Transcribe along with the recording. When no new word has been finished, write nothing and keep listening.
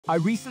I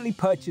recently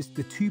purchased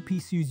the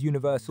two-piece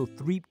universal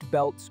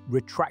Belts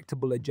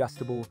Retractable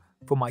Adjustable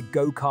for my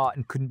go-kart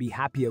and couldn't be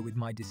happier with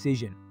my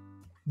decision.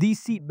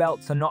 These seat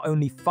belts are not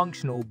only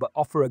functional but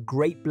offer a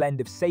great blend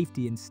of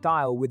safety and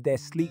style with their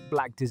sleek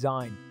black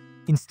design.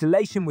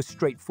 Installation was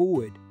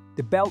straightforward.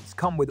 The belts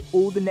come with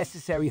all the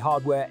necessary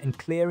hardware and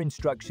clear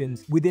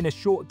instructions. Within a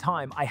short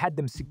time, I had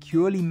them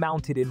securely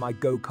mounted in my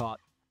go-kart,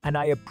 and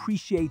I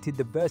appreciated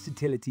the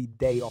versatility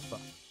they offer.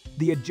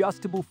 The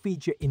adjustable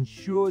feature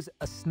ensures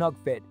a snug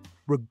fit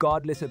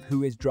regardless of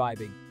who is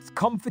driving. It's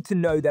comfort to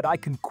know that I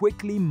can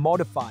quickly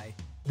modify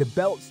the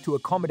belts to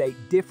accommodate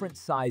different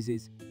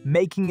sizes,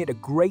 making it a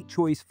great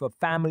choice for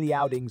family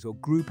outings or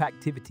group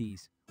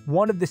activities.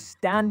 One of the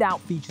standout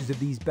features of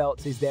these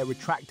belts is their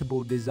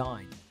retractable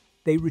design.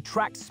 They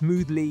retract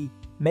smoothly,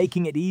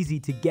 making it easy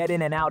to get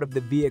in and out of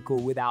the vehicle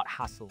without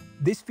hassle.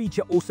 This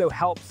feature also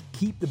helps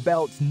keep the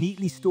belts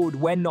neatly stored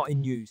when not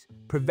in use,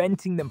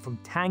 preventing them from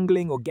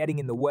tangling or getting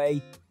in the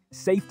way.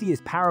 Safety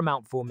is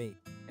paramount for me,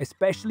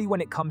 especially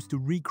when it comes to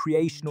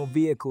recreational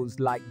vehicles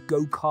like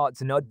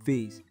go-karts and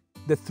UTVs.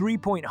 The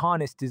three-point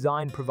harness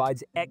design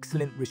provides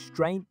excellent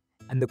restraint,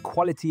 and the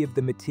quality of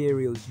the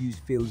materials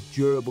used feels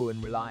durable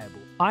and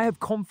reliable. I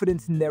have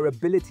confidence in their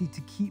ability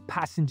to keep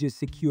passengers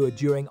secure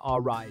during our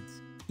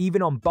rides,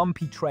 even on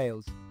bumpy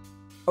trails.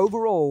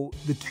 Overall,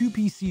 the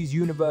two-piece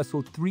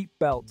universal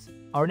belts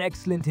are an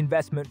excellent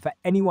investment for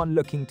anyone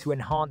looking to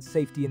enhance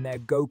safety in their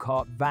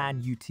go-kart,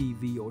 van,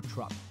 UTV, or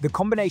truck. The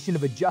combination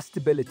of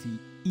adjustability,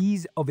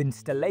 ease of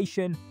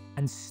installation,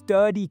 and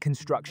sturdy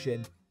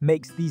construction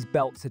makes these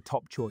belts a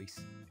top choice.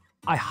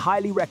 I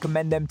highly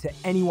recommend them to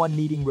anyone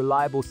needing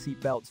reliable seat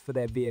belts for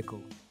their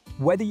vehicle.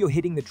 Whether you're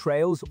hitting the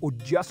trails or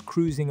just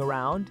cruising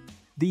around,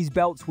 these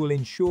belts will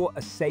ensure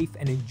a safe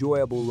and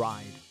enjoyable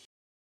ride.